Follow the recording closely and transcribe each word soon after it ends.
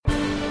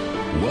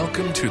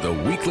Welcome to the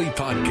weekly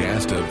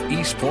podcast of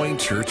East Point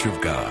Church of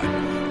God.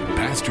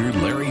 Pastor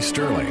Larry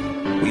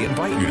Sterling. We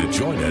invite you to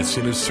join us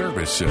in a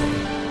service soon.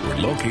 We're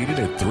located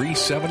at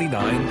 379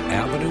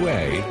 Avenue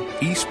A,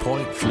 East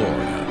Point,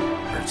 Florida.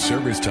 Our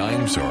service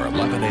times are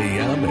 11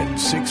 a.m. and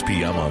 6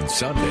 p.m. on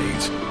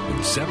Sundays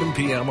and 7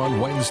 p.m. on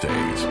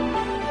Wednesdays.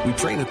 We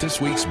pray that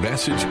this week's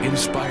message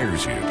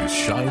inspires you to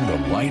shine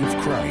the light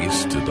of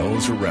Christ to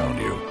those around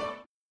you.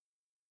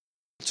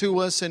 To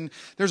us, and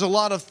there's a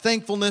lot of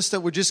thankfulness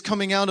that we're just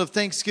coming out of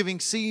Thanksgiving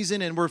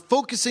season, and we're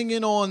focusing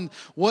in on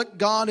what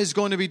God is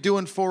going to be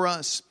doing for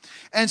us.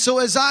 And so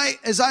as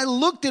I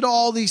looked at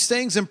all these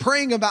things and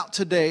praying about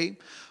today,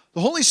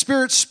 the Holy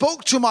Spirit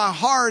spoke to my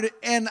heart,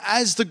 and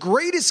as the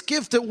greatest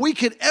gift that we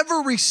could ever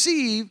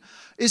receive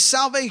is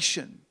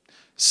salvation.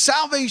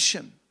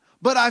 Salvation.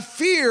 But I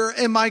fear,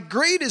 and my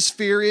greatest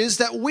fear is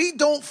that we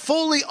don't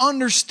fully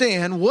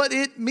understand what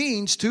it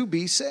means to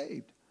be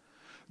saved.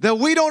 That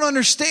we don't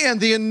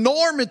understand the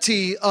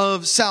enormity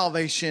of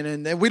salvation,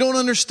 and that we don't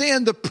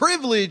understand the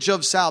privilege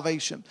of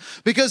salvation.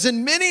 Because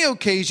in many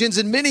occasions,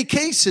 in many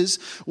cases,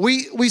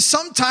 we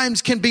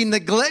sometimes can be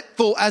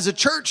neglectful as a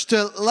church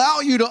to allow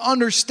you to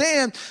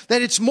understand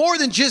that it's more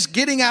than just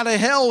getting out of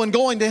hell and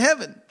going to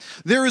heaven.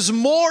 There is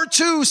more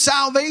to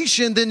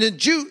salvation than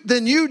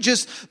you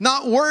just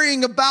not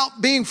worrying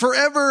about being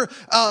forever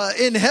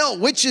in hell,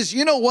 which is,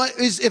 you know what,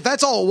 if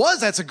that's all it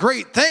was, that's a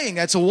great thing.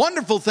 That's a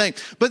wonderful thing.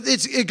 But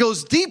it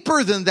goes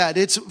deeper than that.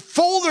 It's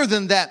fuller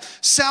than that.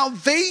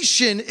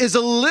 Salvation is a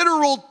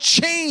literal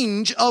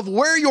change of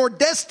where your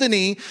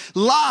destiny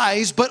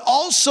lies, but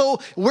also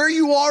where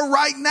you are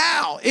right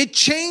now. It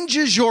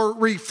changes your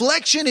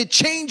reflection. It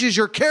changes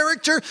your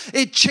character.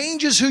 It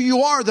changes who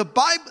you are.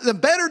 The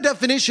better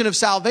definition of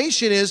salvation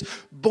is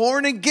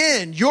born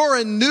again. You're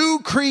a new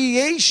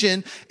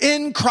creation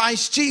in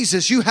Christ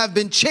Jesus. You have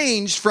been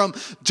changed from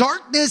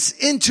darkness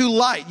into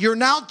light. You're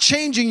now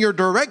changing your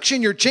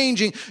direction. You're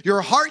changing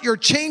your heart. You're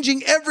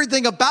changing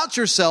everything about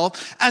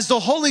yourself as the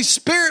Holy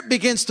Spirit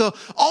begins to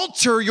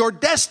alter your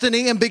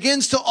destiny and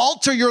begins to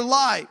alter your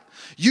life.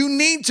 You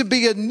need to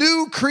be a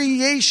new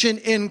creation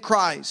in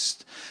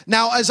Christ.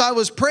 Now, as I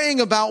was praying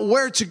about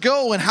where to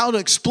go and how to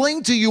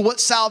explain to you what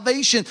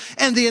salvation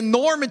and the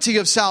enormity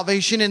of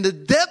salvation and the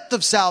depth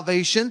of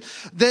salvation,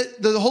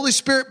 that the Holy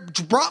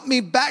Spirit brought me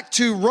back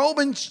to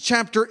Romans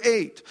chapter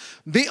 8.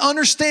 The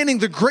understanding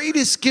the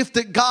greatest gift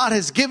that God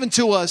has given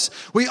to us,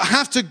 we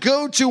have to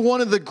go to one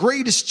of the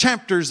greatest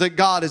chapters that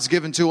God has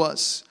given to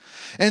us.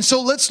 And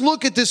so let's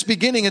look at this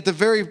beginning at the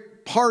very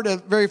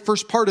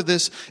first part of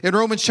this in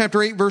Romans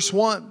chapter 8, verse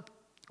 1.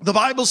 The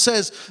Bible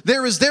says,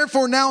 "There is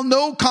therefore now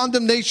no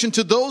condemnation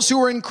to those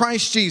who are in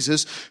Christ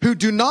Jesus, who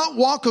do not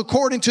walk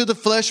according to the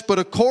flesh, but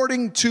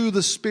according to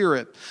the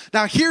Spirit."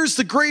 Now, here's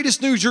the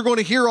greatest news you're going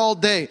to hear all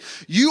day.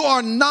 You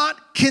are not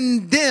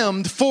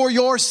condemned for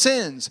your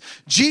sins.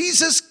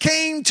 Jesus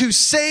came to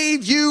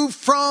save you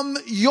from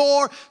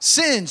your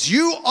sins.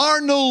 You are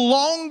no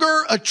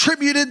longer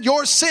attributed,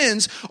 your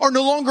sins are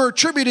no longer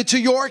attributed to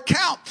your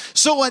account.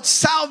 So at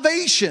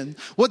salvation,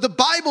 what the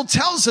Bible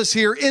tells us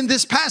here in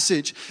this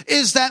passage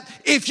is that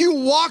if you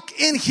walk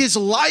in His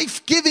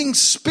life-giving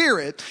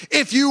Spirit,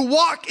 if you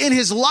walk in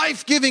His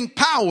life-giving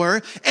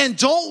power and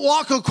don't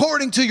walk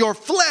according to your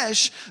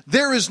flesh,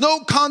 there is no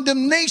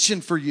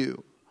condemnation for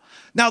you.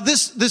 Now,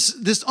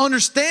 this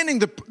understanding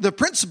the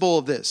principle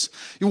of this.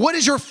 What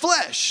is your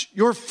flesh?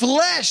 Your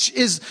flesh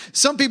is,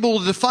 some people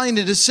will define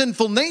it as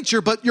sinful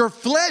nature, but your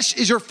flesh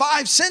is your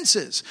five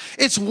senses.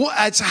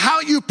 It's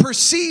how you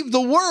perceive the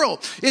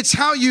world. It's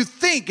how you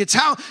think. It's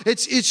how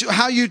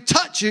you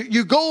touch.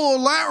 You go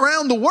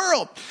around the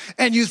world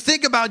and you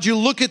think about, you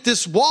look at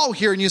this wall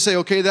here and you say,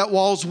 okay, that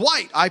wall is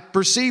white. I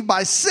perceive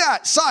by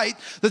sight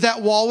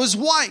that wall is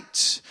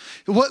white.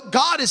 What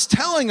God is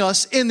telling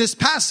us in this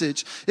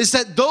passage is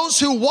that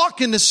those who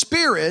walk in the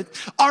Spirit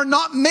are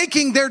not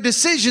making their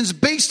decisions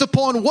based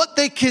upon what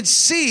they can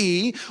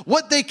see,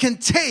 what they can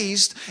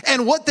taste,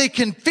 and what they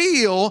can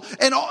feel,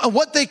 and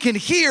what they can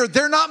hear.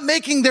 They're not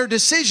making their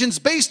decisions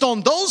based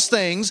on those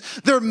things.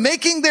 They're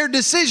making their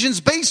decisions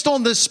based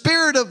on the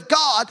Spirit of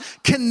God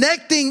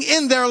connecting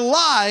in their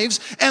lives,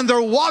 and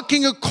they're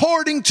walking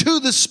according to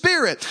the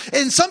Spirit.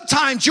 And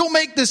sometimes you'll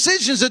make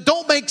decisions that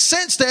don't make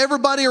sense to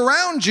everybody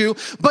around you,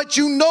 but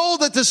you know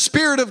that the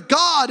Spirit of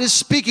God is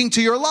speaking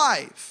to your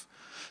life.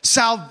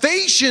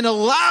 Salvation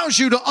allows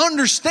you to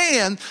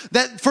understand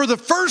that for the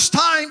first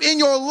time in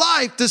your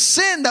life, the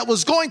sin that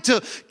was going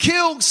to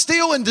kill,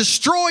 steal, and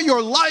destroy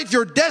your life,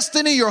 your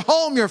destiny, your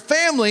home, your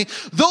family,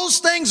 those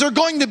things are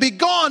going to be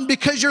gone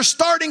because you're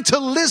starting to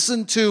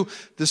listen to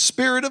the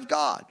Spirit of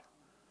God.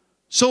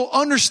 So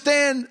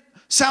understand,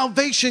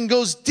 salvation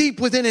goes deep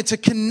within. It's a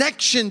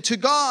connection to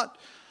God.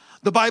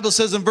 The Bible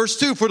says in verse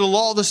 2, for the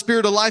law of the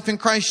Spirit of life in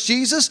Christ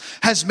Jesus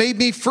has made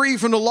me free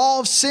from the law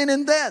of sin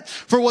and death.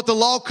 For what the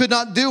law could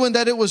not do, in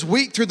that it was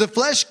weak through the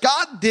flesh,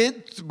 God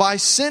did by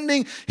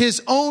sending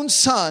his own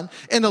Son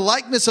in the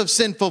likeness of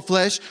sinful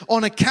flesh.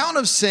 On account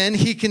of sin,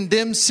 he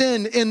condemned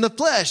sin in the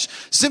flesh.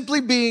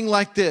 Simply being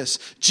like this: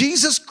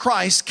 Jesus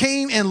Christ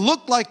came and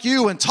looked like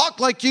you and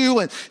talked like you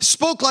and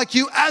spoke like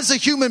you as a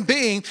human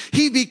being.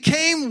 He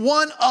became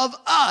one of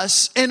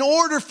us in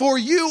order for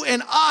you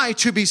and I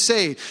to be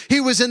saved.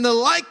 He was in the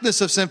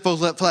likeness of sinful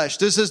flesh.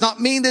 This does not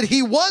mean that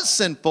he was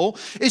sinful.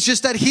 It's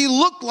just that he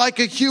looked like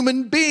a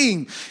human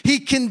being. He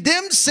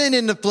condemned sin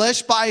in the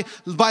flesh by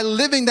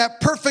living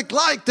that perfect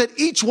life that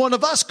each one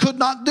of us could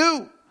not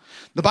do.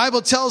 The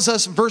Bible tells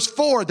us in verse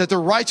 4 that the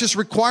righteous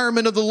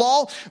requirement of the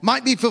law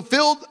might be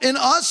fulfilled in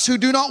us who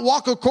do not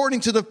walk according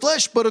to the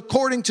flesh, but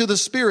according to the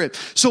Spirit.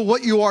 So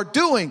what you are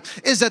doing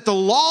is that the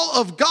law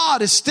of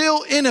God is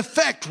still in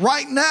effect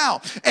right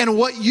now. And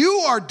what you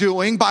are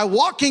doing by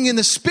walking in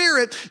the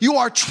Spirit, you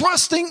are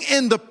trusting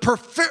in the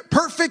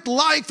perfect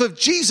life of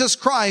Jesus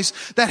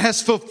Christ that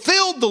has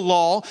fulfilled the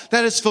law,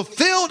 that has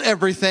fulfilled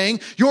everything.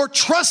 You're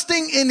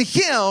trusting in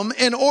him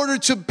in order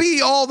to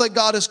be all that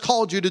God has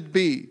called you to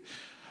be.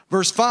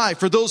 Verse 5,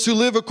 for those who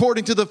live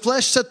according to the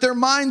flesh set their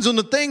minds on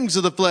the things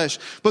of the flesh,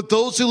 but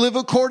those who live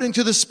according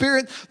to the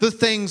Spirit, the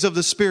things of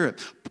the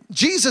Spirit.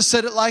 Jesus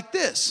said it like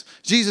this.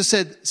 Jesus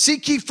said,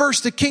 seek ye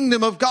first the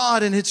kingdom of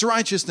God and its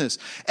righteousness,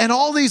 and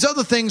all these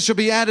other things shall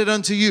be added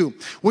unto you.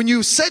 When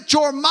you set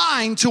your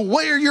mind to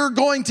where you're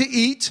going to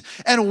eat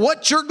and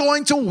what you're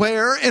going to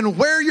wear and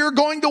where you're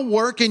going to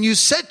work, and you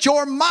set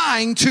your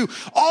mind to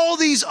all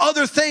these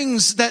other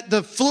things that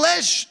the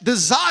flesh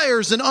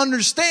desires and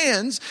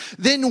understands,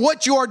 then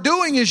what you are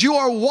doing is you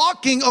are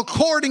walking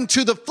according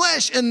to the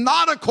flesh and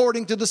not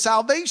according to the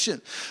salvation.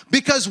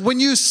 Because when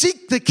you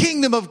seek the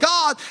kingdom of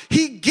God,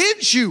 he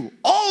gives you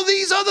all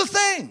these other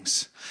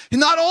things.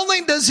 Not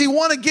only does he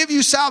want to give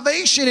you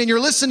salvation and you're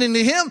listening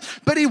to him,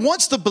 but he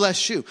wants to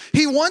bless you.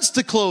 He wants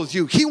to clothe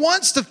you. He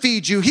wants to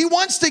feed you. He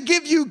wants to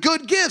give you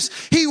good gifts.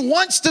 He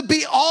wants to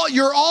be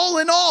your all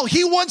in all.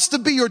 He wants to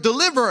be your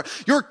deliverer,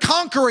 your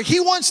conqueror.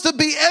 He wants to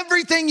be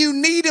everything you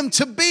need him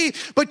to be,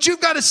 but you've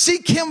got to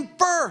seek him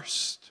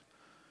first.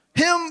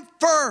 Him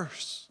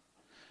first.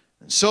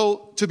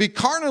 So to be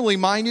carnally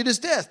minded is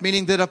death,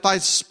 meaning that if I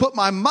put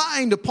my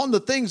mind upon the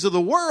things of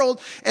the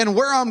world and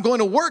where I'm going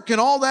to work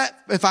and all that,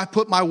 if I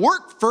put my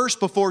work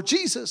first before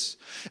Jesus,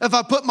 if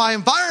I put my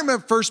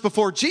environment first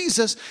before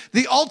Jesus,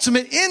 the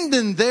ultimate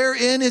ending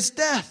therein is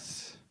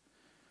death.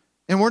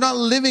 And we're not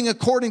living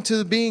according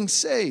to being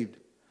saved.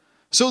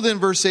 So then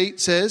verse 8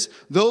 says,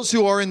 those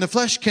who are in the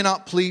flesh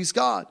cannot please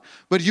God.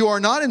 But you are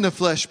not in the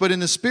flesh, but in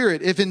the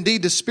Spirit, if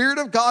indeed the Spirit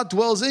of God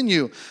dwells in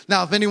you.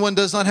 Now, if anyone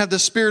does not have the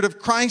Spirit of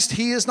Christ,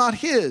 he is not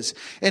his.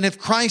 And if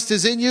Christ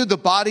is in you, the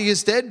body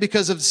is dead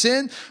because of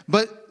sin,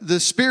 but the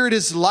Spirit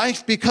is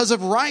life because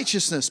of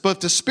righteousness. But if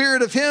the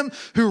Spirit of him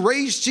who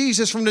raised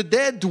Jesus from the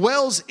dead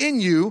dwells in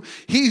you,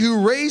 he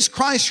who raised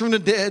Christ from the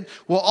dead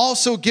will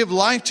also give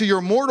life to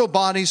your mortal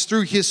bodies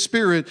through his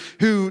Spirit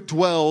who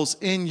dwells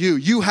in you.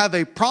 You have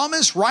a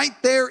promise right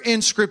there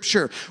in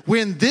Scripture.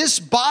 When this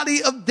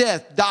body of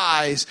death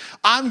dies,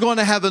 I'm going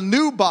to have a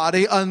new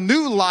body, a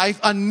new life,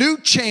 a new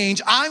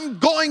change. I'm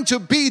going to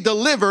be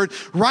delivered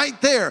right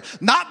there.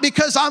 Not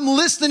because I'm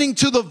listening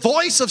to the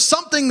voice of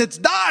something that's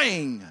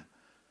dying.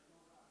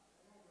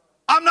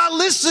 I'm not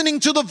listening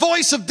to the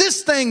voice of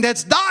this thing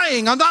that's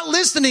dying. I'm not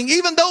listening,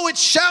 even though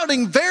it's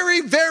shouting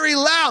very, very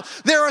loud.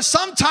 There are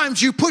sometimes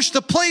you push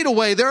the plate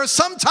away. There are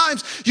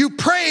sometimes you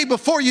pray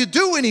before you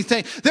do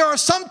anything. There are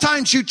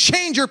sometimes you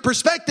change your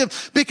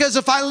perspective, because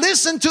if I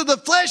listen to the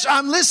flesh,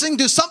 I'm listening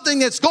to something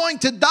that's going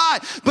to die.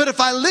 But if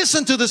I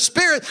listen to the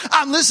Spirit,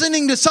 I'm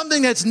listening to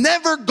something that's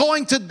never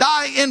going to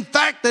die. In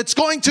fact, that's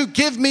going to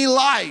give me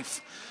life.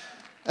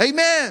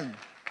 Amen.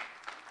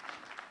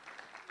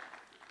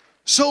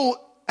 So,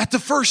 at the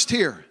first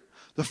here,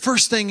 the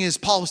first thing is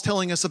Paul is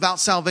telling us about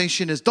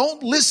salvation is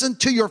don't listen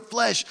to your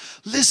flesh,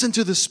 listen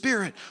to the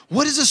Spirit.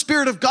 What is the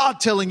Spirit of God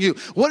telling you?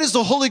 What is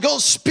the Holy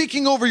Ghost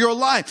speaking over your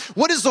life?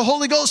 What is the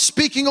Holy Ghost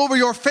speaking over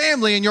your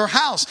family and your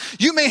house?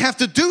 You may have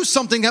to do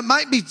something that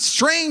might be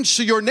strange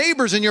to your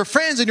neighbors and your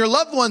friends and your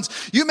loved ones.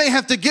 You may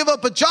have to give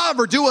up a job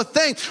or do a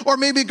thing, or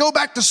maybe go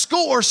back to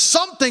school or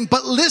something,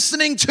 but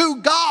listening to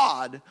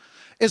God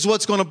is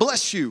what's going to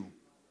bless you.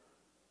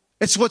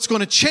 It's what's going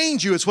to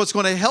change you. It's what's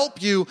going to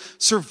help you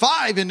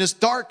survive in this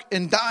dark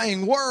and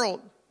dying world.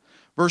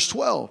 Verse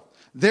 12.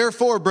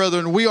 Therefore,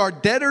 brethren, we are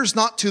debtors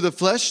not to the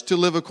flesh to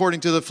live according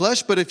to the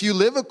flesh. But if you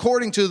live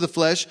according to the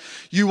flesh,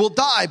 you will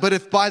die. But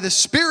if by the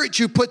Spirit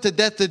you put to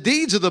death the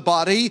deeds of the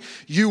body,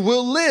 you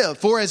will live.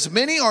 For as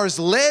many are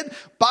led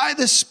by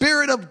the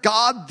Spirit of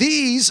God,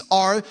 these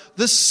are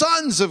the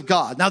sons of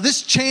God. Now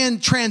this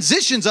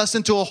transitions us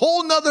into a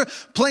whole nother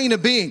plane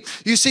of being.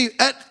 You see,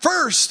 at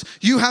first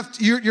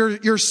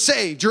you're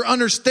saved, you're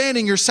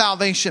understanding your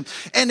salvation.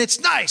 And it's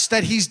nice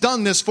that he's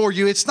done this for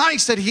you. It's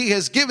nice that he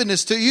has given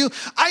this to you.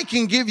 I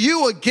can give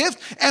you a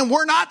gift and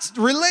we're not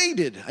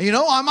related. You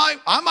know,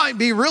 I might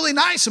be really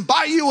nice and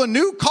buy you a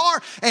new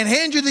car and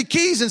hand you the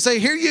keys and say,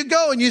 here you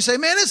go. And you say,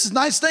 man, this is the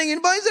nicest thing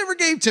anybody's ever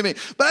gave to me.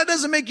 But that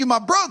doesn't make you my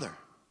brother.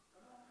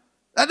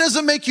 That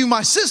doesn't make you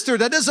my sister.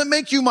 That doesn't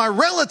make you my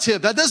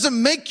relative. That doesn't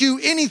make you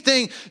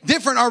anything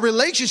different, our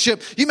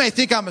relationship. You may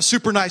think I'm a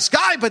super nice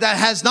guy, but that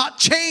has not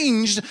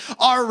changed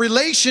our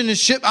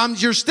relationship.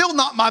 You're still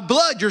not my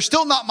blood. You're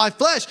still not my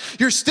flesh.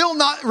 You're still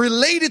not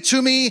related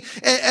to me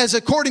as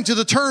according to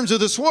the terms of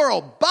this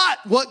world. But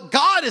what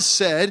God has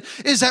said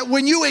is that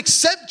when you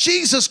accept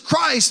Jesus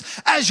Christ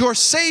as your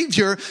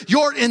Savior,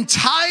 your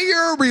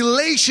entire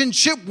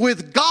relationship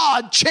with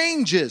God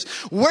changes.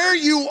 Where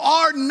you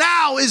are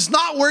now is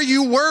not where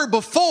you were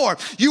before.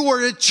 You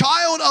were a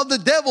child of the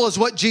devil is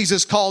what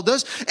Jesus called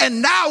us.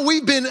 And now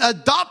we've been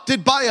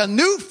adopted by a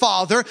new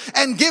Father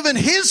and given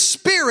his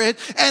Spirit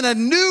and a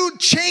new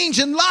change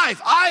in life.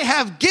 I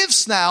have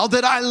gifts now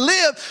that I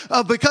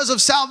live because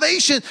of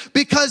salvation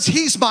because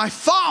he's my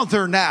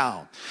Father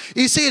now.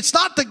 You see, it's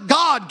not that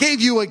God gave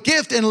you a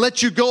gift and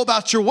let you go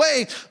about your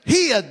way.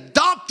 He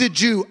adopted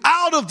you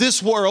out of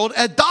this world,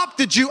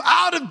 adopted you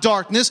out of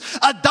darkness,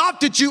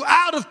 adopted you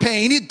out of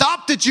pain,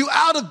 adopted you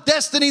out of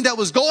destiny that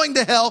was going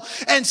to hell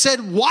and said,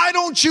 why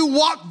don't you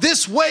walk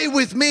this way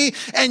with me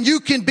and you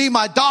can be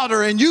my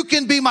daughter and you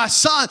can be my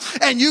son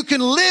and you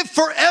can live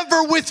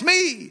forever with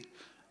me.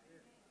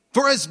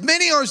 For as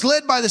many are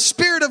led by the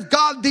Spirit of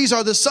God, these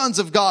are the sons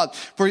of God.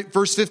 For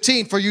verse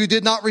 15, for you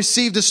did not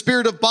receive the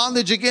spirit of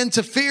bondage again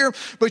to fear,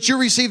 but you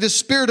received the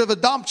spirit of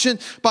adoption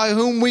by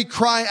whom we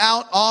cry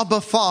out,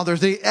 Abba, Father.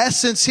 The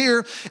essence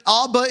here,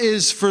 Abba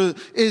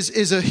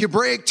is a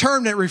Hebraic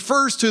term that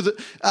refers to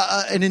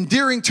an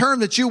endearing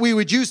term that we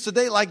would use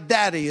today like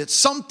daddy. It's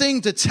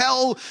something to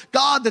tell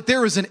God that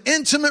there is an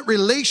intimate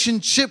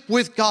relationship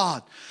with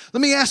God.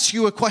 Let me ask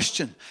you a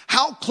question.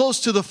 How close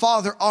to the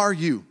Father are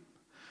you?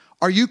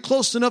 Are you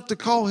close enough to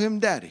call him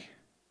daddy?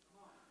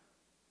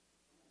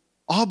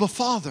 Abba,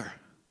 Father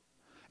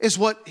is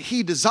what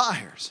he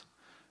desires.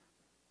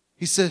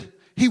 He said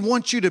he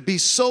wants you to be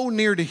so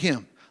near to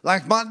him.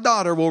 Like my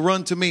daughter will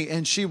run to me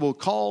and she will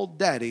call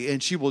daddy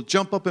and she will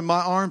jump up in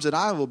my arms and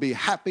I will be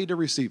happy to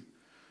receive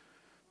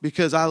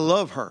because I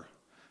love her,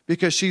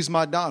 because she's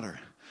my daughter.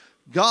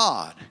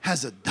 God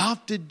has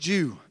adopted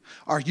you.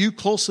 Are you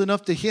close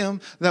enough to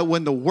him that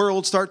when the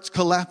world starts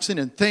collapsing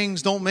and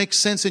things don't make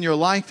sense in your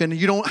life and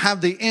you don't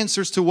have the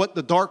answers to what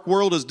the dark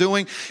world is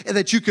doing, and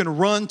that you can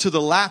run to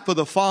the lap of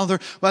the Father,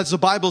 as the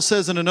Bible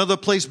says in another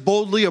place,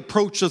 boldly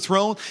approach the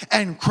throne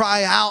and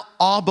cry out,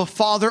 Abba,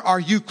 Father? Are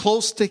you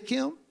close to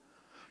him?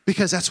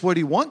 Because that's what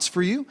he wants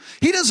for you.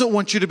 He doesn't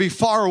want you to be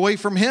far away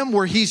from him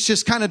where he's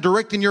just kind of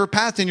directing your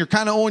path and you're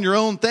kind of on your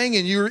own thing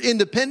and you're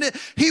independent.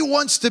 He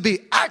wants to be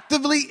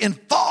actively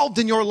involved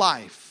in your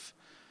life.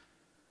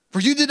 For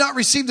you did not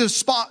receive the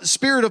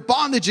spirit of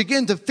bondage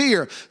again to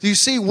fear. You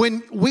see,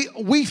 when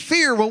we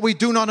fear what we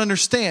do not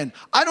understand.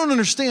 I don't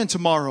understand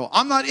tomorrow.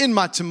 I'm not in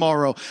my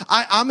tomorrow.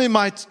 I'm in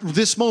my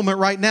this moment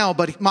right now,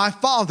 but my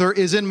Father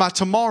is in my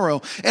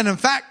tomorrow. And in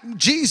fact,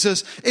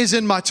 Jesus is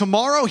in my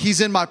tomorrow.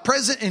 He's in my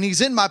present and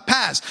he's in my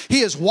past.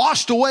 He has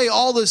washed away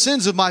all the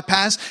sins of my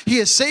past. He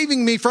is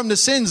saving me from the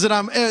sins that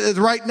I'm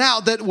right now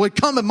that would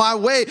come in my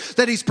way,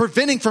 that he's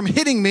preventing from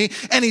hitting me.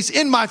 And he's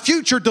in my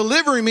future,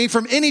 delivering me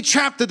from any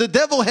trap that the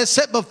devil has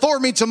set before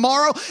me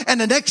tomorrow and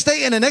the next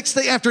day and the next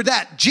day after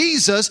that.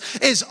 Jesus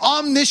is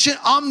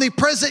omniscient,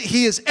 omnipresent.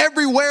 He is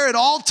everywhere at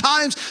all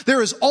times.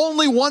 There is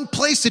only one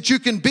place that you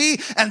can be,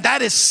 and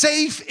that is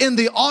safe in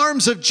the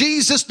arms of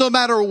Jesus. No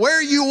matter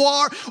where you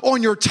are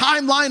on your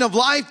timeline of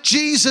life,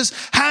 Jesus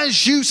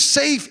has you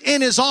safe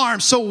in his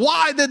arms. So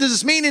why does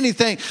this mean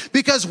anything?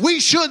 Because we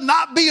should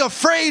not be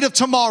afraid of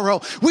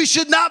tomorrow. We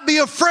should not be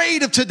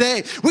afraid of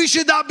today. We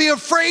should not be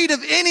afraid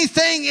of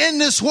anything in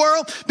this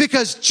world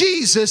because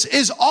Jesus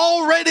is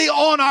already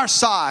on our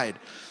side.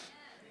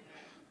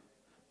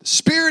 The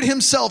Spirit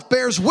himself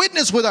bears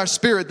witness with our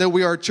spirit that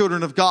we are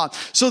children of God.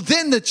 So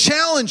then the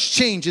challenge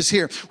changes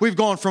here. We've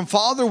gone from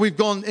Father, we've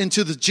gone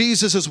into the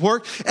Jesus'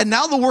 work, and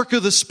now the work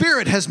of the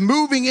Spirit has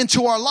moving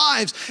into our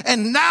lives.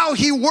 And now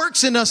he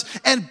works in us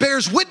and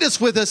bears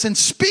witness with us and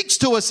speaks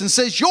to us and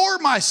says, you're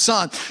my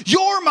son,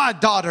 you're my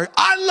daughter,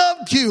 I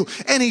love you.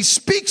 And he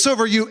speaks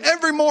over you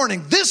every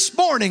morning. This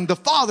morning, the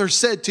Father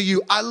said to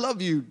you, I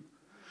love you.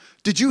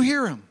 Did you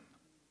hear him?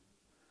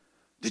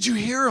 Did you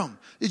hear him?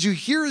 Did you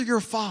hear your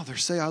Father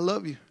say, I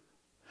love you?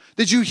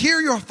 Did you hear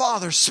your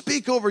Father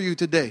speak over you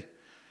today?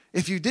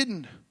 If you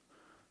didn't,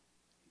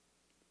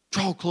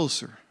 draw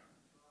closer.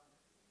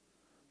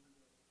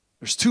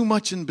 There's too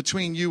much in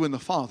between you and the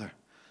Father.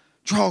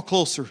 Draw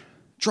closer.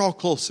 Draw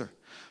closer.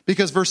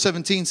 Because verse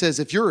 17 says,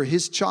 if you're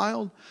his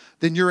child,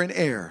 then you're an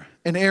heir.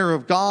 an heir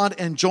of God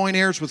and joint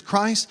heirs with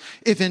Christ,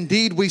 if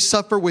indeed we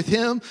suffer with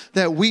him,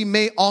 that we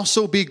may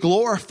also be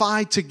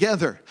glorified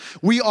together.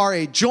 We are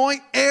a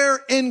joint heir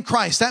in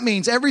Christ. That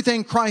means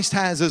everything Christ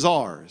has is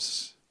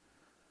ours.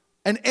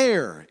 An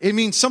heir. It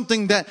means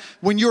something that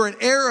when you're an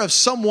heir of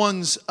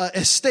someone's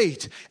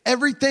estate,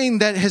 everything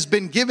that has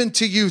been given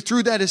to you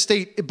through that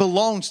estate, it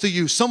belongs to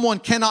you. Someone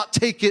cannot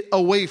take it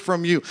away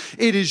from you.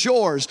 It is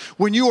yours.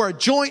 When you are a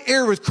joint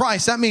heir with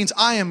Christ, that means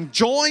I am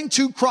joined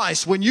to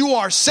Christ. When you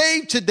are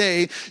saved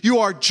today, you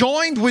are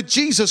joined with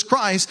Jesus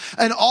Christ,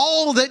 and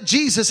all that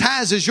Jesus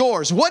has is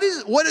yours. What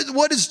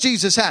does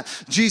Jesus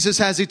have? Jesus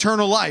has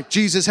eternal life.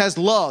 Jesus has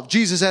love.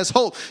 Jesus has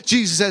hope.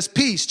 Jesus has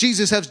peace.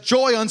 Jesus has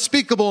joy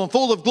unspeakable and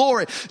full of glory.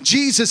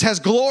 Jesus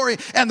has glory,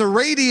 and the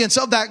radiance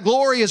of that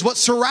glory is what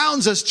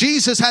surrounds us.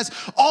 Jesus has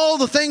all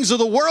the things of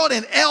the world,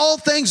 and all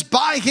things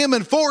by him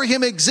and for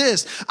him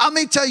exist. Let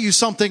me tell you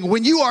something.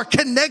 When you are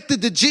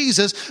connected to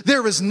Jesus,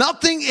 there is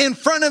nothing in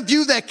front of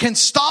you that can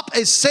stop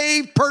a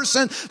saved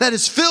person that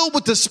is filled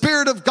with the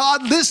Spirit of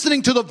God,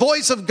 listening to the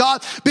voice of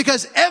God,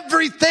 because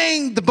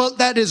everything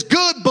that is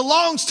good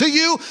belongs to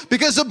you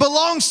because it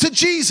belongs to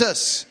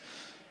Jesus.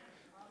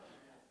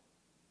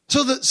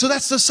 So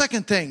that's the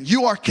second thing.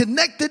 You are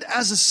connected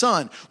as a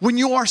son. When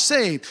you are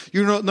saved,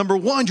 number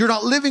one, you're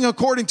not living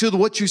according to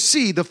what you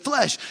see, the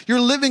flesh. You're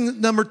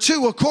living, number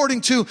two,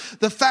 according to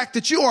the fact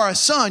that you are a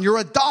son, you're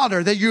a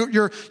daughter, that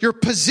your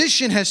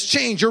position has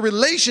changed, your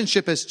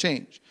relationship has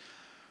changed.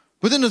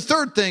 But then the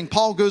third thing,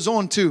 Paul goes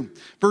on to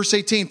verse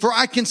 18. For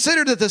I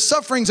consider that the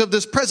sufferings of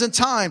this present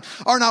time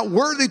are not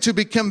worthy to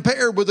be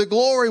compared with the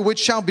glory which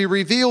shall be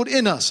revealed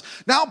in us.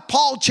 Now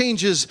Paul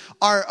changes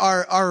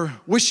our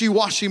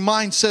wishy-washy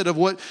mindset of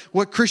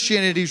what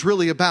Christianity is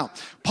really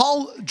about.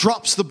 Paul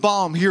drops the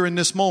bomb here in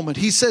this moment.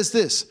 He says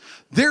this: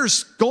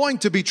 there's going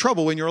to be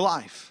trouble in your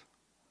life.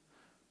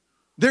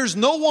 There's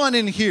no one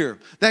in here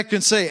that can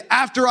say,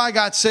 after I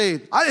got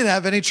saved, I didn't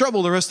have any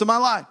trouble the rest of my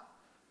life.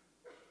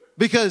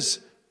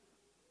 Because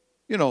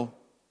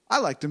I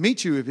like to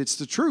meet you if it's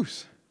the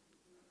truth.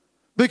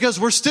 Because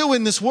we're still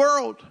in this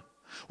world.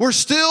 We're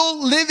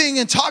still living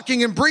and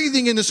talking and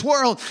breathing in this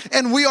world.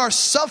 And we are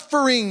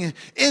suffering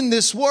in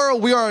this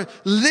world. We are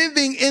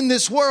living in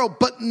this world.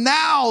 But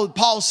now,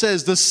 Paul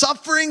says, the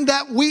suffering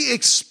that we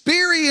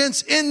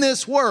experience in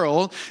this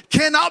world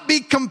cannot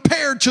be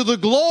compared to the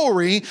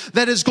glory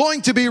that is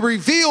going to be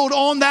revealed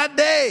on that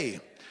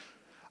day.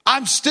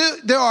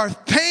 There are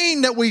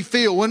pain that we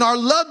feel when our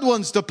loved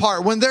ones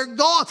depart, when they're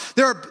gone.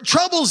 There are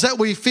troubles that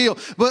we feel.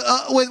 But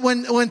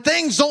when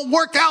things don't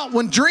work out,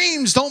 when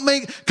dreams don't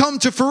come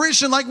to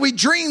fruition like we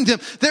dreamed them,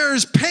 there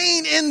is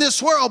pain in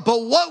this world.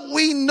 But what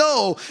we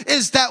know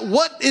is that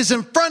what is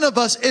in front of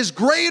us is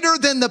greater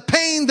than the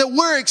pain that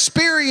we're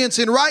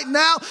experiencing right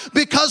now,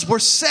 because we're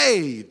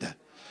saved.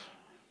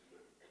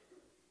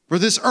 For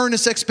this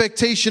earnest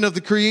expectation of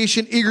the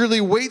creation eagerly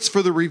waits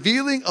for the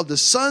revealing of the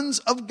sons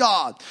of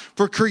God.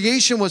 For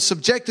creation was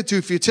subjected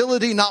to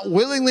futility, not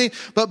willingly,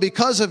 but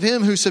because of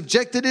him who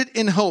subjected it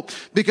in hope.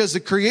 Because the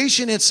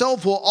creation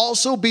itself will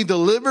also be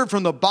delivered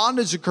from the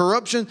bondage of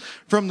corruption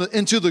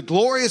into the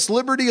glorious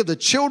liberty of the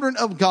children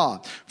of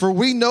God. For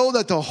we know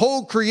that the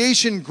whole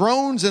creation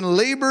groans and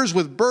labors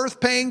with birth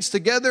pains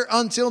together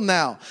until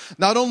now.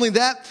 Not only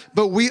that,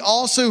 but we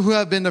also who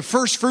have been the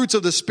first fruits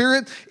of the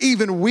Spirit,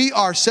 even we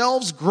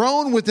ourselves groan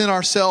within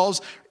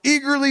ourselves,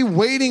 eagerly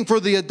waiting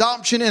for the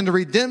adoption and the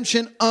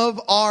redemption of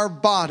our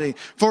body.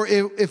 For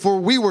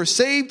we were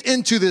saved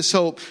into this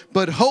hope,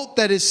 but hope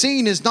that is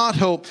seen is not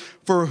hope.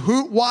 For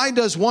why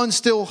does one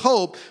still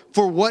hope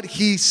for what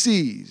he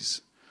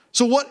sees?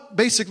 So what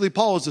basically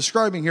Paul is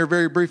describing here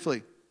very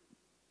briefly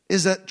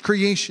is that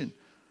creation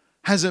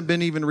hasn't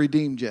been even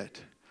redeemed yet.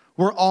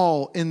 We're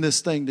all in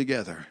this thing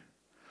together.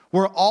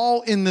 We're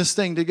all in this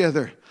thing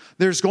together.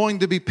 There's going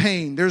to be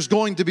pain. There's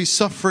going to be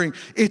suffering.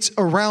 It's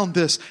around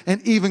us.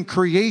 And even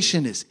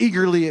creation is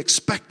eagerly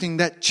expecting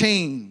that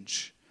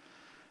change.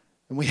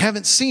 And we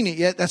haven't seen it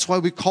yet. That's why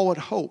we call it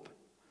hope.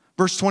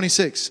 Verse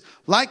 26.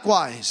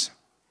 Likewise,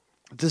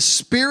 the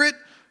Spirit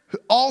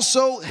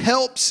also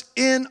helps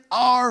in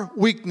our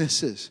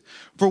weaknesses.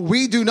 For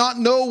we do not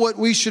know what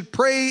we should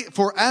pray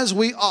for as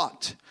we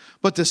ought.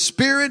 But the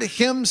Spirit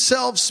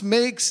himself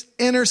makes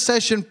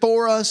intercession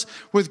for us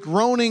with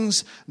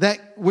groanings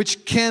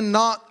which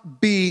cannot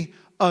be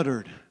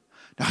uttered.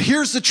 Now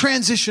here's the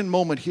transition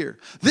moment here.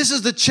 This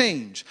is the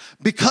change.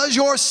 Because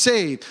you're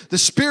saved, the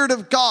Spirit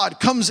of God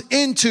comes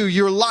into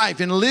your life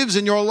and lives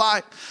in your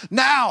life.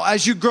 Now,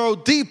 as you grow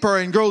deeper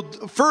and go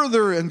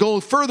further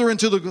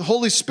into the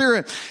Holy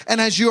Spirit, and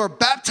as you are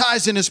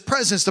baptized in his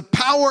presence, the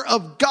power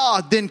of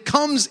God then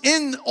comes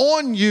in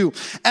on you.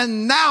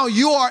 And now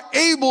you are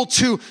able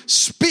to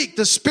speak.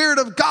 The Spirit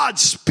of God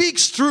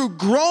speaks through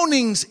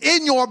groanings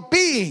in your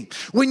being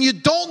when you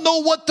don't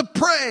know what to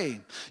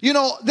pray.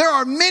 There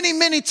are many,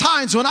 many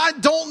times when I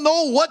don't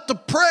know what to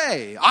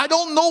pray. I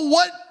don't know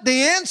what the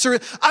answer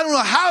is. I don't know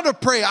how to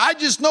pray. I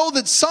just know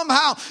that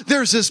somehow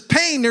there's this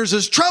pain, there's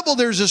this trouble,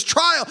 there's this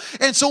trial.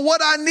 And so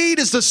what I need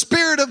is the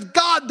Spirit of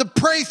God to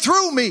pray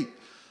through me.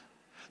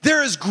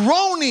 There is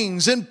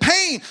groanings and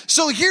pain.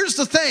 So here's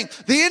the thing.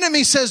 The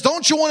enemy says,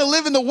 don't you want to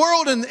live in the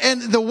world?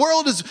 And the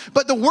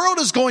world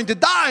is going to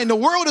die, and the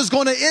world is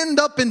going to end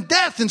up in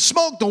death and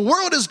smoke. The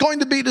world is going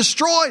to be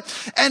destroyed.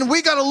 And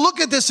we got to look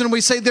at this and we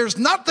say, there's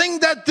nothing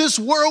that this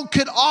world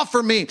could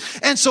offer me.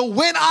 And so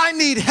when I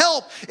need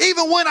help,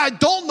 even when I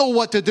don't know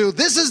what to do,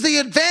 this is the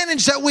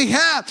advantage that we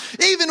have.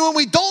 Even when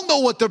we don't know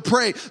what to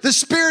pray, the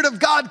Spirit of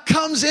God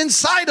comes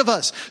inside of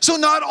us. So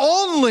not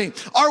only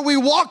are we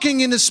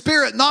walking in the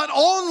Spirit, not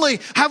only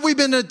have we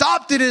been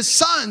adopted as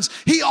sons,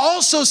 he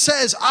also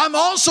says, I'm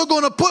also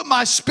going to put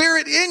my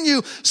Spirit in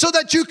you so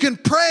that you can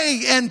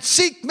pray and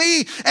seek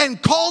me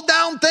and call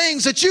down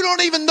things that you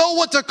don't even know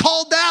what to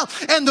call down,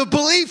 and to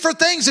believe for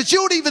things that you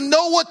don't even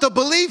know what to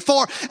believe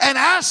for, and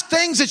ask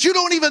things that you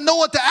don't even know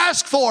what to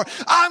ask for.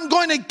 I'm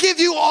going to give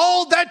you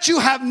all that you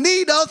have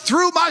need of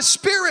through my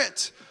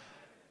Spirit.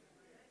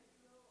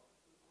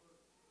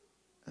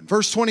 And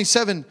verse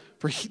 27,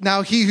 for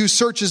now he who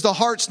searches the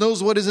hearts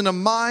knows what is in the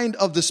mind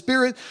of the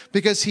Spirit,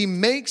 because he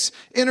makes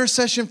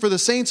intercession for the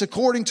saints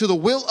according to the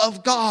will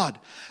of God.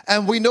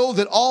 And we know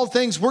that all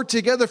things work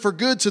together for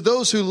good to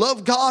those who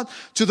love God,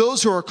 to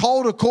those who are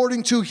called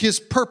according to his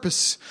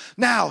purpose.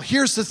 Now,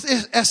 here's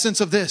the essence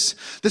of this.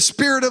 The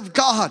Spirit of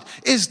God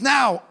is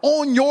now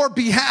on your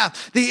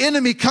behalf. The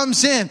enemy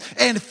comes in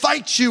and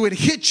fights you and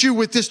hits you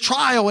with this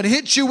trial and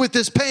hits you with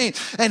this pain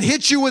and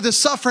hits you with this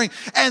suffering.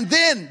 And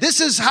then this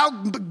is how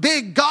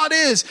big God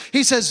is.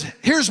 He says,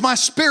 here's my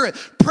Spirit.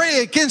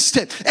 Pray against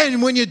it.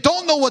 And when you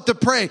don't know what to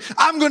pray,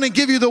 I'm going to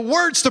give you the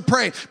words to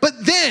pray.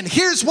 But then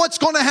here's what's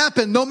going to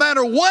happen. No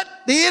matter what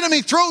the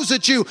enemy throws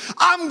at you,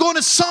 I'm going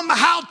to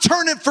somehow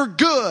turn it for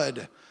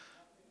good.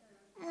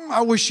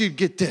 I wish you'd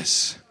get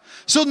this.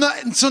 So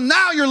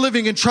now you're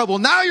living in trouble.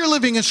 Now you're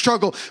living in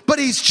struggle. But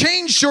he's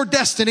changed your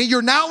destiny.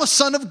 You're now a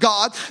son of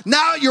God.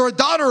 Now you're a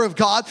daughter of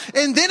God.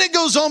 And then it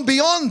goes on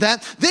beyond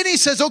that. Then he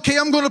says, okay,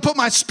 I'm going to put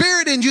my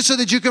Spirit in you so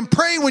that you can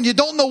pray when you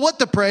don't know what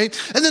to pray.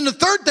 And then the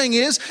third thing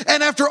is,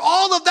 and after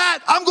all of that,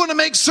 I'm going to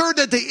make sure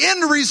that the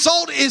end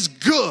result is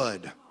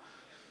good.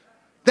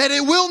 That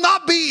it will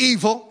not be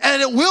evil, and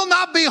it will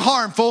not be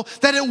harmful,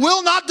 that it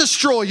will not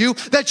destroy you,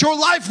 that your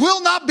life will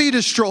not be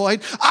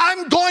destroyed.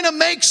 I'm going to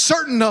make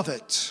certain of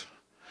it.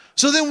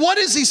 So then what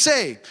does he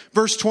say?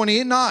 Verse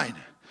 28:9.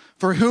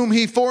 For whom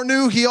he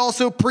foreknew, he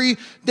also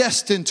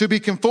predestined to be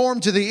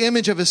conformed to the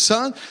image of his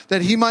Son,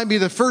 that he might be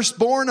the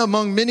firstborn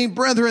among many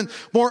brethren.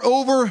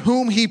 Moreover,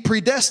 whom he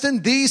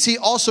predestined, these he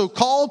also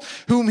called.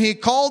 Whom he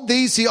called,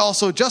 these he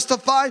also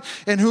justified.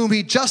 And whom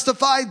he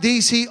justified,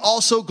 these he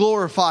also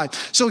glorified.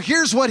 So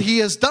here's what he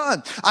has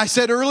done. I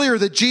said earlier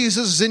that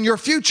Jesus is in your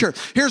future.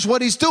 Here's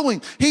what he's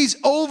doing. He's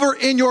over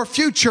in your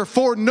future,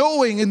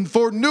 foreknowing and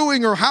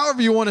foreknowing, or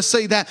however you want to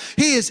say that.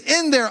 He is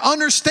in there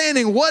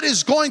understanding what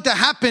is going to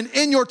happen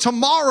in your tomorrow.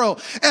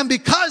 And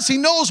because he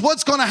knows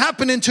what's going to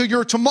happen into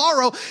your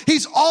tomorrow,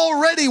 he's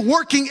already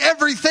working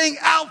everything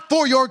out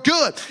for your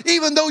good.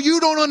 Even though you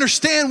don't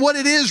understand what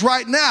it is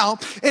right now,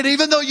 and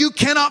even though you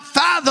cannot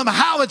fathom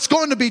how it's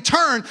going to be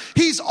turned,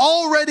 he's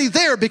already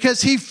there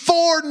because he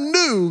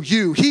foreknew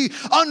you. He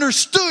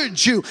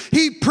understood you.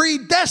 He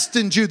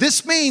predestined you.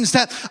 This means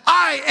that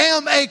I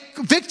am a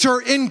victor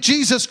in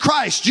Jesus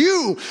Christ.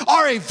 You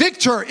are a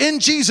victor in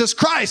Jesus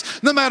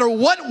Christ. No matter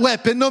what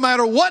weapon, no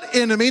matter what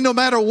enemy, no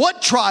matter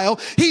what trial,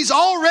 he's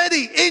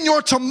already in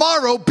your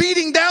tomorrow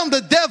beating down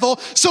the devil,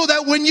 so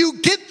that when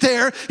you get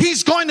there,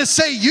 he's going to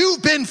say,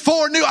 you've been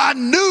foreknew. I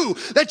knew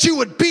that you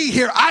would be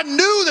here. I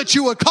knew that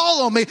you would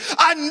call on me.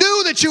 I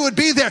knew that you would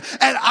be there.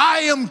 And I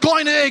am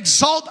going to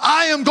exalt.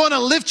 I am going to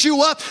lift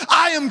you up.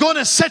 I am going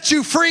to set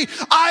you free.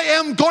 I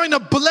am going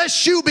to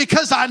bless you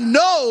because I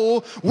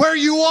know where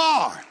you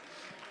are.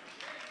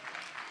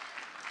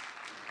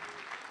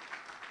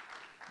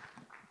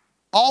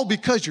 All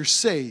because you're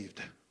saved.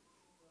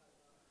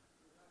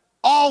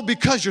 All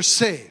because you're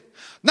saved.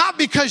 Not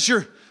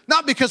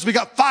because we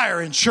got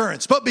fire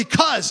insurance, but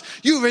because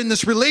you're in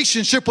this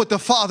relationship with the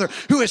Father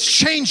who has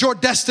changed your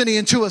destiny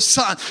into a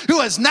son,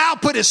 who has now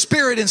put his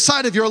Spirit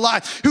inside of your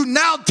life, who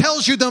now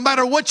tells you no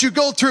matter what you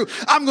go through,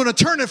 I'm going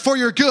to turn it for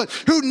your good,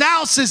 who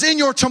now says in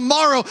your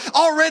tomorrow,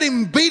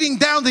 already beating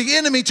down the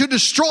enemy to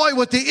destroy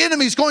what the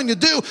enemy's going to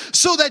do,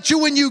 so that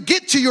when you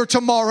get to your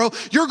tomorrow,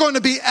 you're going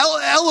to be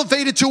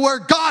elevated to where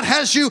God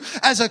has you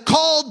as a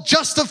called,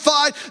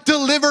 justified,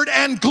 delivered,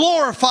 and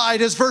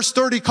glorified, as verse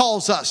 30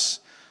 calls us.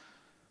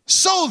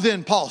 So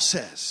then, Paul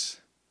says,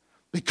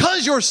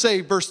 because you're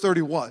saved, verse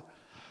 31,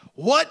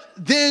 what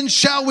then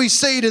shall we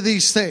say to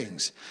these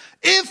things?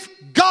 If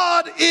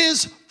God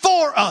is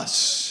for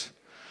us,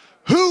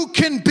 who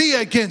can be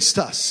against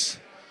us?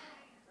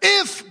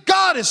 If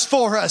God is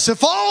for us,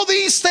 if all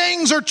these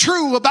things are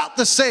true about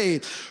the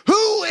saved,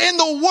 who in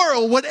the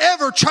world would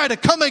ever try to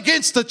come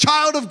against the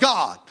child of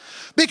God?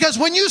 Because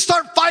when you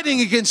start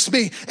fighting against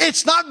me,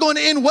 it's not going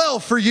to end well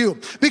for you.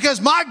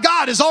 Because my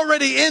God is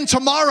already in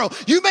tomorrow.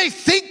 You may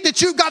think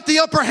that you got the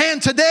upper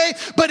hand today,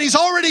 but He's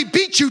already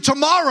beat you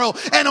tomorrow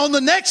and on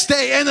the next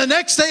day and the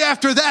next day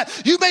after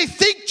that. You may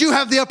think you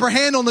have the upper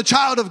hand on the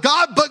child of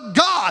God, but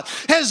God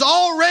has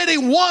already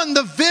won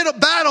the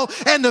battle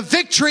and the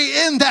victory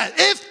in that.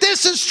 If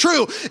this is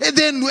true,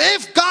 then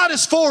if God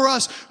is for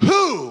us,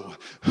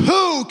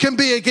 who can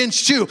be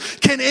against you?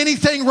 Can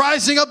anything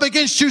rising up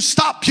against you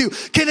stop you?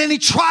 Can any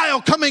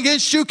trial come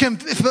against you can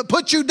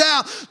put you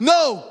down?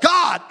 No,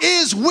 God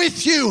is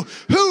with you.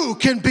 Who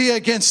can be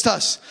against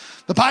us?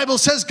 The Bible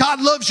says God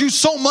loves you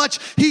so much.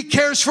 He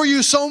cares for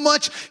you so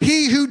much.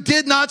 He who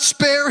did not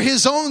spare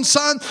His own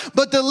Son,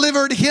 but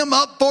delivered Him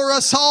up for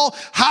us all,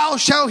 how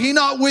shall He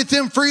not with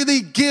Him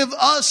freely give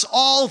us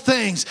all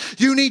things?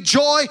 You need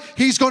joy,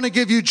 He's going to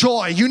give you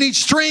joy. You need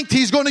strength,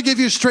 He's going to give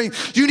you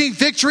strength. You need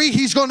victory,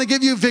 He's going to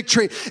give you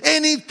victory.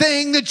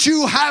 Anything that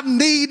you have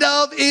need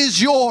of is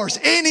yours.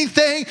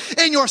 Anything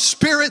in your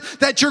spirit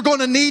that you're going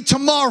to need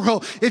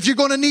tomorrow, if you're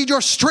going to need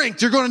your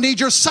strength, you're going to need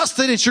your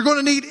sustenance, you're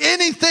going to need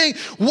anything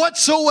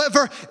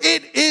whatsoever,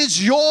 it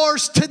is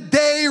yours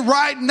today,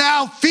 right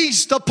now.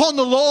 Feast upon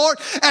the Lord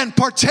and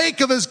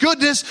partake of His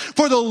goodness,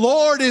 for the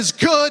Lord is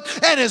good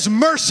and His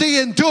mercy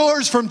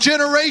endures from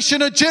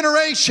generation to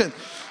generation.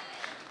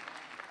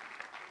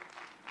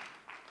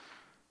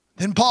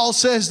 Then Paul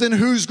says, then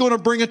who's going to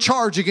bring a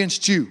charge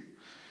against you?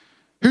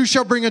 Who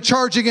shall bring a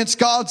charge against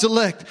God's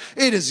elect?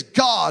 It is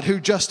God who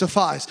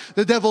justifies.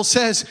 The devil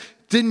says,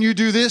 didn't you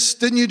do this?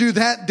 Didn't you do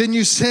that? Didn't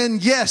you sin?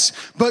 Yes,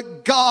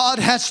 but God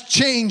has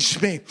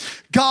changed me.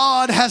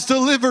 God has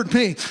delivered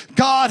me.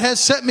 God has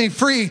set me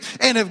free.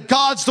 And if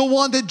God's the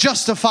one that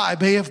justified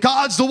me, if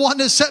God's the one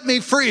that set me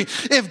free,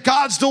 if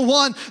God's the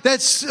one that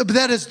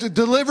has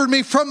delivered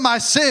me from my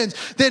sins,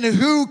 then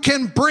who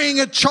can bring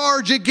a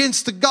charge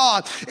against the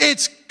God?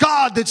 It's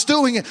God that's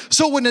doing it.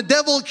 So when the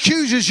devil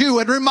accuses you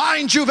and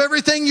reminds you of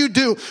everything you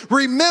do,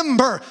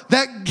 remember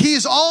that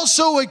he's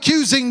also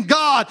accusing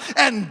God,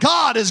 and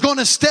God is going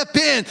to step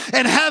in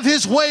and have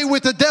His way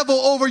with the devil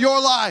over your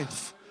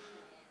life.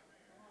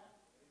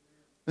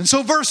 And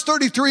so verse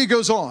 33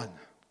 goes on.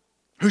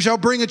 Who shall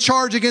bring a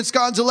charge against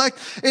God's elect?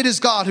 It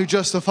is God who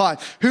justifies.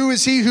 Who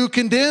is he who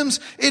condemns?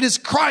 It is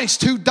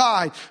Christ who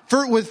died.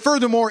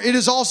 Furthermore, it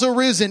is also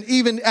risen,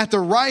 even at the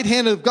right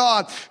hand of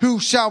God, who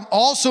shall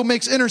also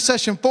make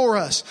intercession for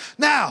us.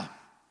 Now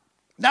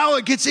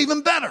it gets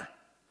even better.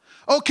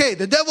 Okay,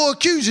 the devil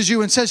accuses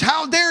you and says,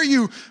 how dare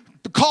you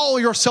call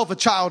yourself a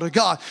child of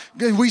God?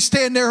 We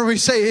stand there and we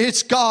say,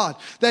 it's God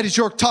that is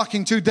you're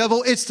talking to,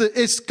 devil.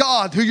 It's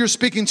God who you're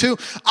speaking to.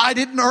 I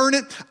didn't earn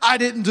it. I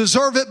didn't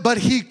deserve it, but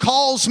He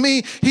calls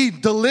me. He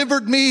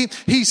delivered me.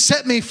 He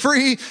set me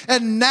free.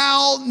 And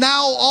now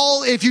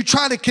if you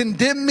try to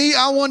condemn me,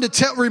 I want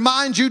to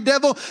remind you,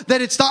 devil,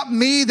 that it's not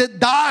me that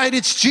died.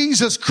 It's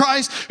Jesus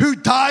Christ who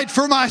died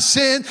for my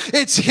sin.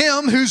 It's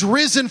Him who's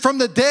risen from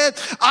the dead.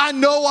 I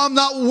know I'm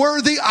not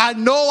worthy. I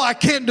know I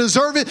can't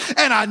deserve it.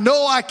 And I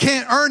know I can't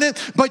earn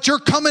it, but you're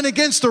coming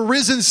against the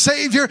risen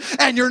Savior,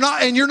 and you're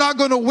not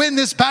going to win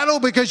this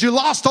battle because you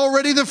lost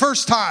already the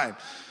first time.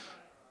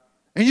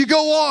 And you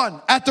go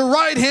on at the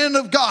right hand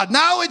of God.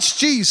 Now it's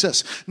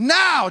Jesus.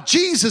 Now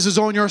Jesus is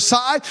on your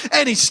side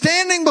and He's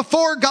standing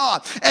before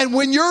God. And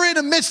when you're in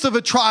the midst of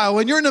a trial,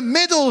 when you're in the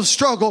middle of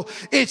struggle,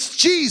 it's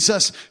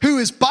Jesus who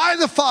is by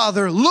the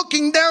Father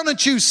looking down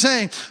at you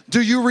saying, do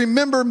you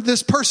remember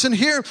this person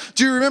here?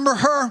 Do you remember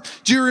her?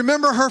 Do you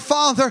remember her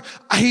father?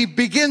 He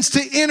begins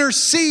to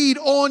intercede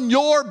on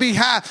your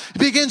behalf. He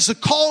begins to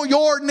call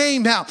your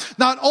name out.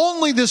 Not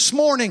only this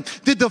morning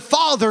did the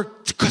Father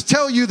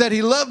tell you that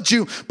He loved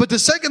you, but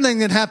the second thing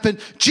that happened,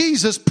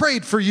 Jesus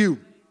prayed for you.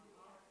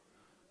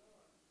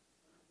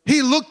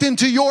 He looked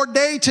into your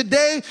day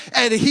today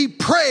and He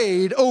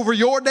prayed over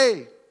your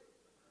day.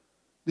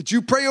 Did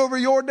you pray over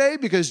your day?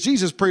 Because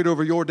Jesus prayed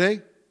over your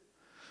day.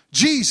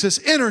 Jesus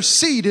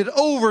interceded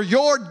over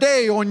your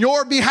day on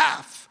your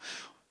behalf.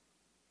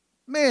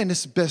 Man, this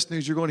is the best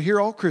news you're going to hear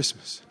all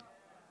Christmas.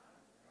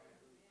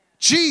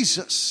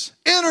 Jesus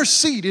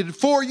interceded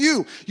for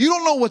you. You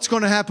don't know what's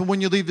going to happen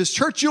when you leave this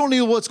church. You don't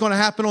know what's going to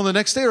happen on the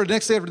next day or the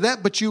next day after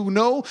that, but you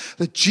know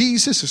that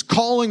Jesus is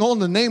calling on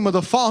the name of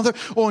the Father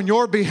on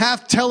your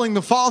behalf, telling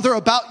the Father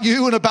about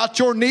you and about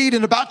your need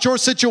and about your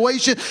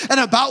situation and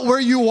about where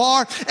you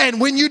are.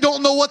 And when you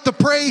don't know what to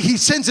pray, He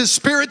sends His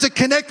Spirit to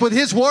connect with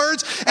His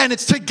words, and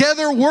it's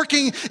together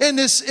working in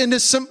this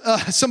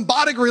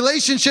symbiotic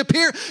relationship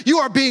here. You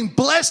are being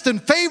blessed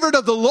and favored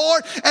of the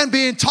Lord and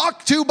being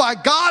talked to by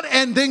God,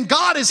 and then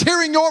God is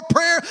hearing your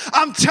prayer.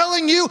 I'm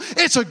telling you,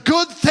 it's a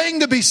good thing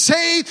to be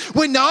saved.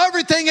 When now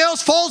everything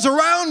else falls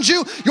around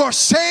you, you're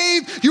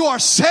saved, you are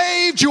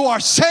saved, you are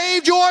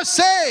saved, you are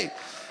saved.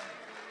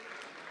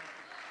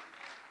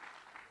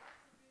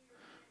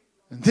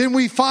 And then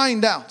we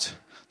find out,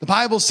 the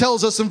Bible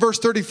tells us in verse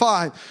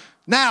 35,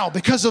 now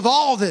because of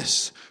all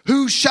this,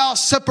 Who shall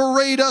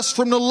separate us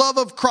from the love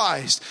of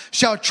Christ?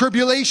 Shall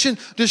tribulation,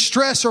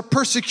 distress, or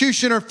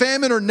persecution, or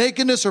famine, or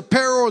nakedness, or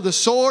peril, or the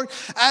sword?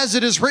 As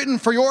it is written,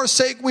 for your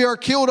sake we are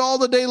killed all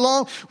the day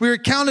long. We are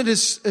counted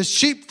as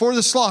sheep for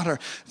the slaughter.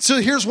 So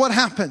here's what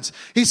happens.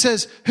 He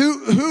says,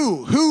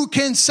 who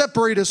can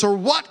separate us, or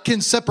what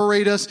can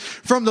separate us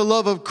from the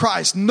love of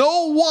Christ?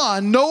 No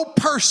one, no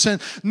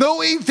person,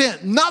 no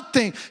event,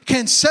 nothing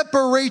can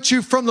separate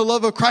you from the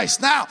love of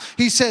Christ. Now,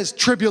 he says,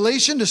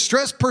 tribulation,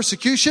 distress,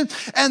 persecution.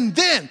 And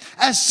then,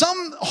 as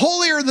some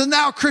holier than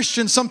thou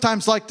Christians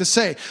sometimes like to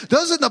say,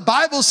 doesn't the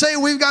Bible say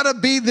we've got to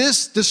be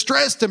this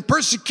distressed and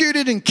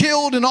persecuted and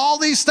killed and all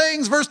these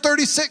things? Verse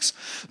 36,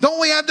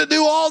 don't we have to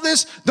do all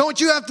this?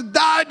 Don't you have to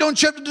die?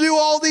 Don't you have to do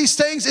all these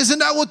things? Isn't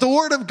that what the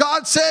Word of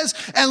God says?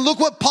 And look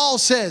what Paul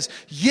says.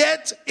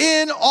 Yet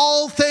in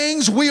all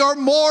things we are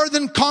more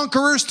than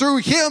conquerors through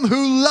Him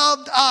who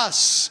loved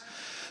us.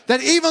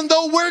 That even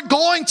though we're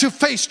going to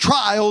face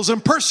trials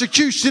and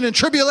persecution and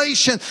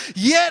tribulation,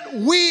 yet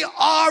we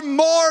are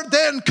more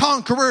than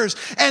conquerors.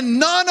 And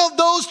none of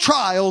those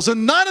trials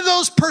and none of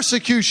those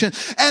persecution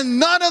and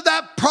none of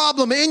that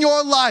problem in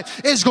your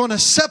life is going to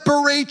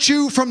separate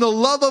you from the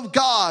love of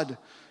God.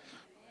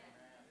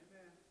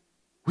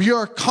 We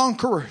are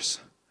conquerors.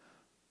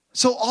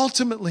 So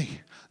ultimately,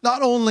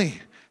 not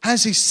only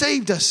has He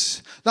saved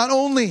us, not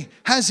only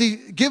has He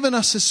given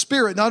us His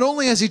Spirit, not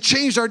only has He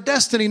changed our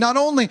destiny, not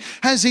only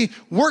has He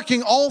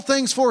working all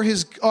things for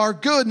our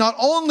good, not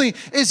only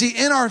is He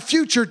in our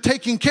future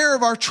taking care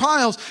of our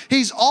trials,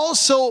 He's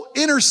also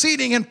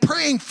interceding and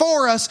praying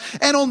for us.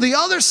 And on the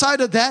other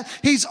side of that,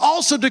 He's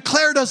also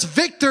declared us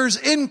victors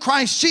in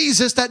Christ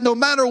Jesus, that no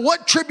matter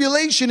what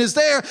tribulation is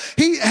there,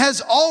 He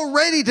has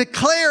already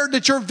declared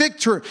that you're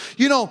victor.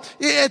 You know,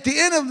 at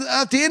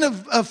the end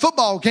of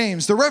football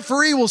games, the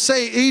referee will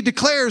say, he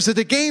declares that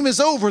the game is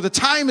over, the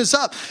time is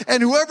up,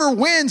 and whoever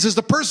wins is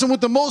the person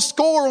with the most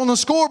score on the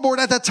scoreboard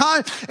at that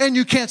time, and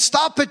you can't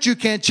stop it, you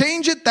can't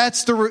change it.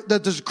 That's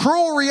the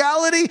cruel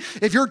reality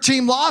if your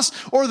team lost,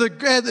 or the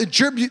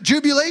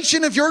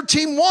jubilation if your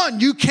team won.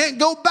 You can't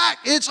go back.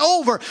 It's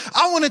over.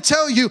 I want to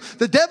tell you,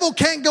 the devil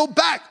can't go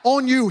back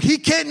on you. He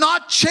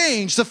cannot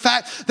change the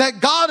fact that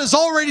God has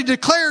already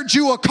declared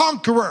you a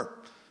conqueror.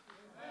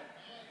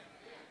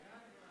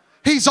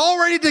 He's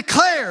already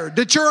declared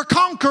that you're a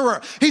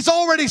conqueror. He's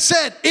already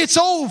said it's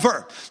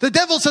over. The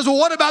devil says, well,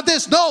 what about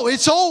this? No,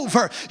 it's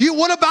over.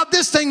 What about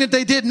this thing that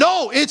they did?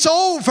 No, it's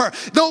over.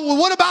 No,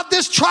 what about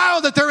this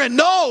trial that they're in?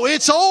 No,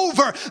 it's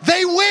over.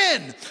 They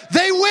win.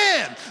 They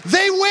win.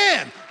 They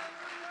win.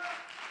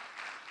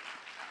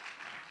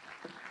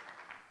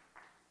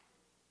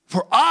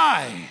 For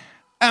I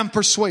am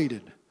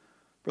persuaded,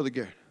 Brother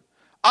Garrett,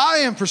 I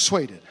am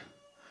persuaded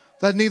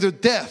that neither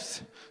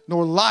death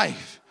nor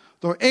life,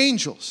 nor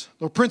angels,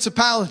 nor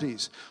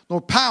principalities, nor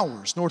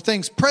powers, nor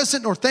things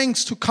present, nor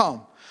things to come,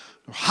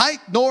 nor height,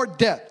 nor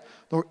depth,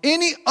 nor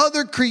any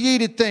other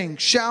created thing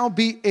shall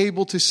be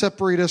able to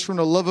separate us from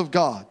the love of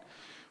God,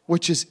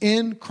 which is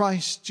in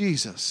Christ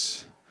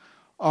Jesus,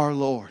 our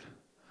Lord.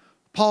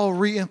 Paul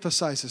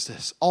reemphasizes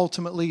this.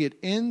 Ultimately, it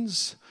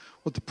ends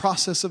with the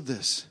process of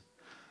this,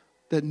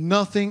 that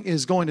nothing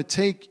is going to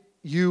take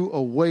you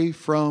away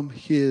from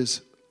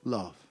His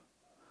love.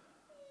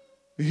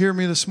 You hear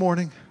me this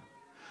morning?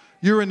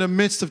 You're in the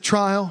midst of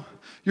trial.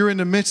 You're in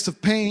the midst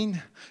of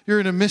pain.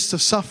 You're in the midst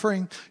of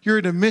suffering. You're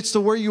in the midst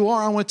of where you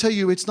are. I want to tell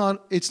you, it's not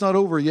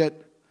over yet.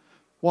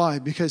 Why?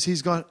 Because he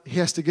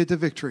has to get the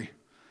victory.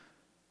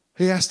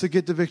 He has to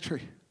get the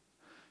victory.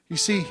 You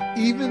see,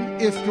 even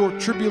if your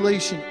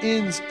tribulation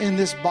ends in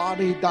this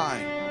body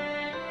dying,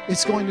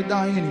 it's going to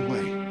die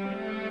anyway.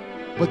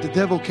 But the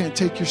devil can't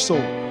take your soul.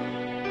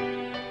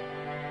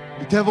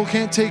 The devil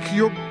can't take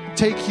you,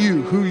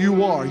 who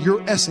you are,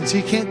 your essence.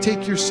 He can't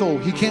take your soul.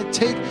 He can't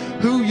take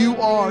who you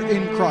are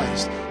in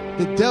Christ.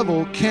 The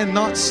devil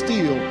cannot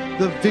steal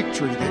the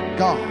victory that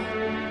God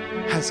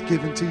has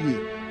given to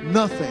you.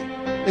 Nothing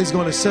is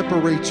going to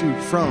separate you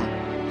from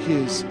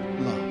His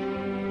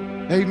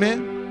love.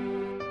 Amen.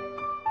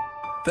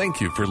 Thank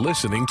you for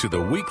listening to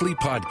the weekly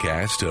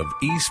podcast of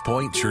East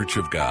Point Church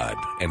of God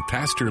and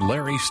Pastor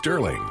Larry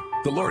Sterling.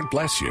 The Lord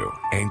bless you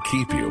and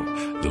keep you.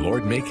 The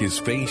Lord make His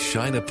face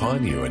shine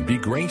upon you and be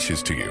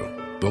gracious to you.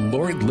 The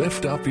Lord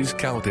lift up His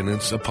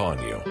countenance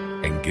upon you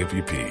and give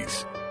you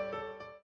peace.